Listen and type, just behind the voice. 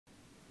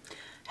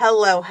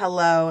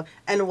Hello,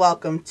 and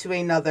welcome to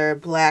another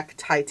Black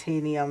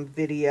Titanium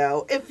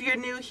video. If you're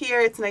new here,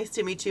 it's nice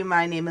to meet you.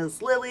 My name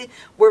is Lily.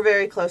 We're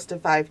very close to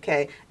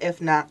 5K, if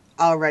not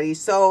already.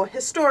 So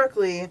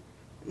historically,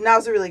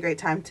 now's a really great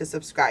time to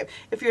subscribe.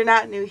 If you're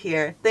not new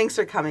here, thanks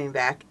for coming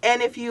back.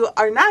 And if you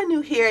are not new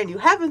here and you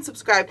haven't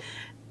subscribed,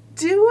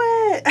 do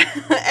it.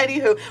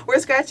 Anywho, we're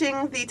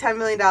scratching the $10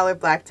 million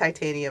Black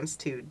Titaniums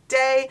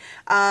today.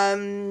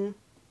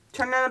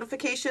 Turn on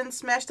notifications,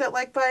 smash that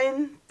like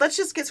button. Let's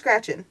just get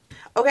scratching.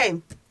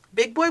 Okay,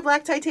 Big Boy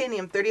Black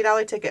Titanium,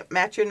 $30 ticket.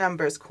 Match your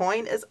numbers.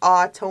 Coin is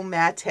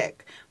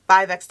automatic.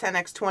 5x,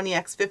 10x,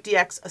 20x,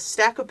 50x. A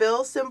stack of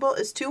bills symbol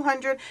is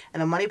 200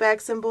 and a money bag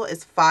symbol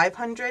is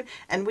 500.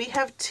 And we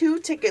have two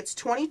tickets,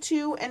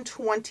 22 and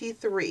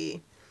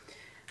 23.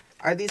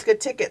 Are these good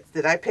tickets?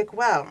 Did I pick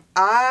well?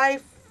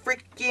 I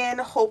freaking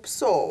hope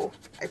so.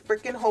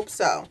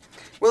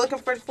 We're looking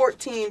for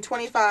 14,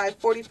 25,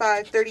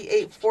 45,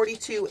 38,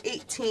 42,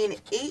 18,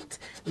 8,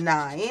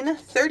 9,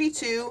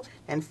 32,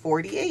 and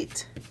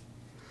 48.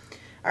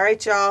 All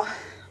right, y'all.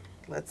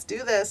 Let's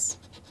do this.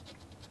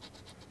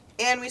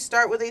 And we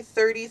start with a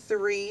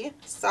 33.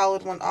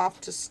 Solid one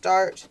off to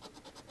start.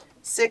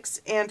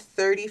 6 and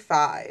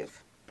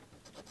 35.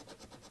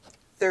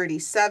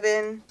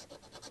 37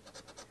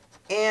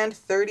 and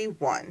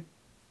 31.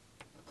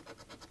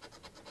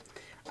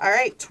 All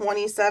right,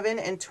 27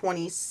 and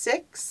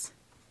 26,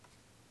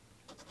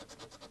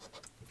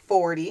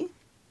 40,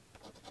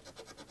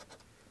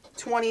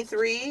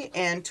 23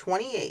 and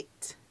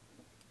 28,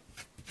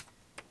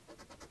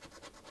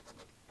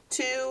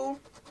 2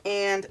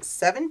 and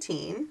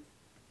 17,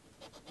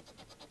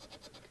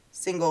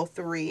 single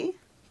 3,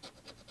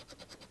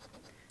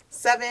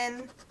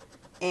 7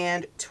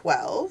 and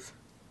 12,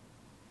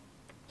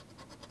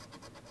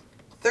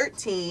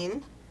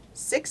 13,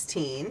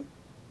 16,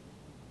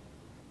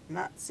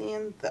 not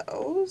seeing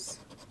those.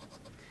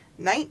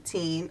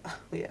 19,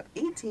 we have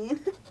 18,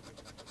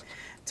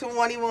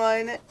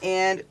 21,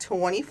 and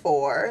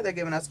 24. They're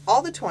giving us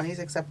all the 20s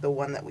except the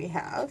one that we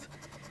have.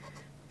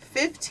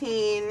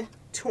 15,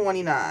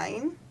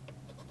 29,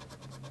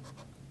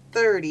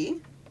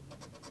 30,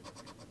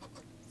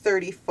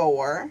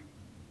 34.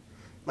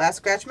 Last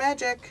scratch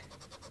magic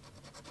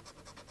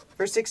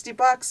for 60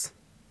 bucks.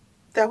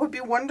 That would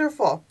be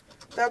wonderful.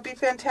 That would be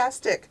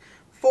fantastic.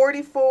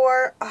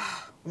 44,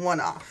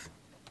 one off.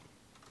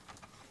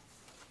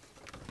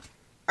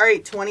 All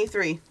right,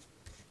 23.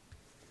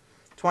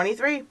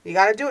 23. You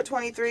got to do it,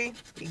 23.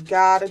 You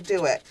got to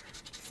do it.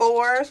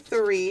 4,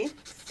 3,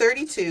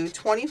 32,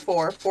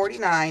 24,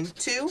 49,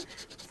 2,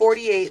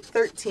 48,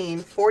 13,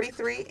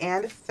 43,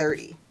 and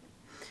 30.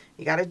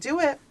 You got to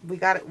do it. We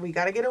got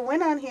to get a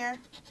win on here.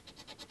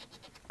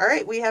 All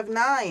right, we have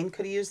 9.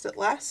 Could have used it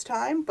last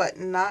time, but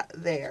not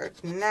there.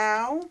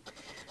 Now,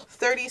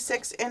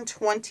 36 and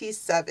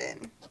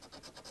 27.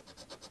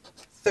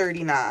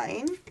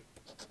 39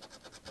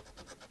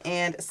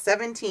 and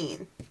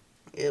 17.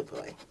 Oh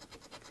boy.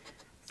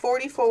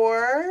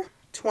 44,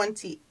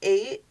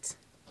 28,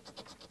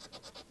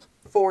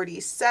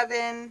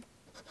 47,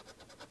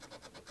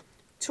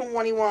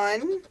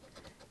 21,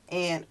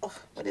 and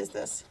what is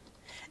this?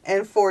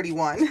 And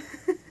 41.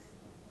 All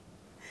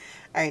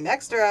right,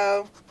 next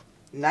row.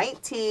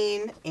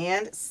 19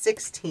 and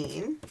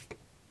 16.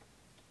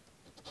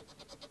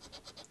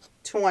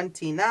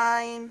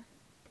 29,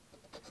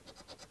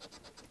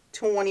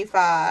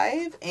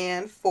 25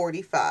 and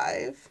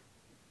 45,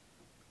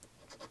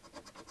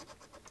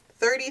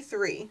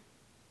 33,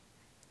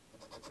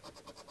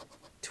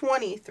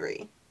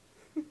 23,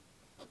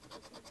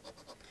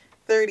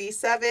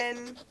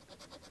 37,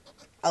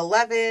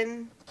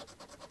 11,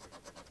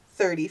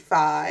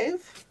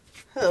 35.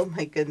 Oh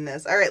my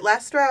goodness. All right,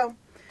 last row.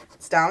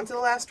 It's down to the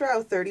last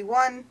row.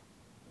 31.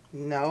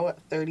 No,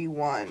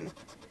 31.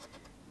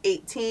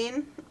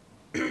 18.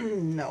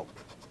 Nope.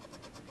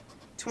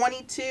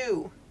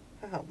 22.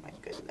 Oh my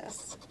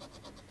goodness.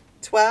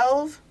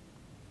 12.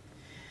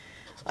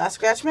 Last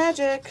scratch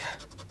magic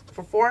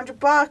for 400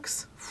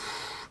 bucks.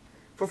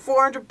 For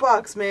 400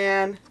 bucks,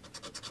 man.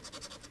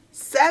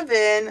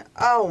 7.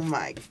 Oh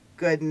my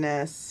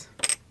goodness.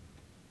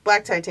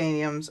 Black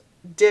Titaniums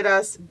did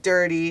us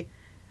dirty.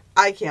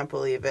 I can't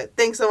believe it.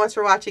 Thanks so much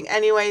for watching.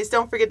 Anyways,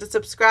 don't forget to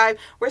subscribe.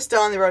 We're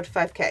still on the road to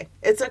 5K.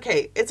 It's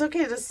okay. It's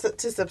okay to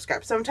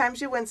subscribe.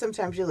 Sometimes you win,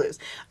 sometimes you lose.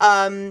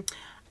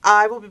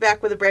 I will be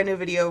back with a brand new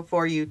video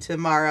for you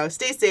tomorrow.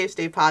 Stay safe,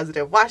 stay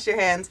positive, wash your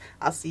hands.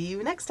 I'll see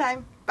you next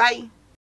time. Bye.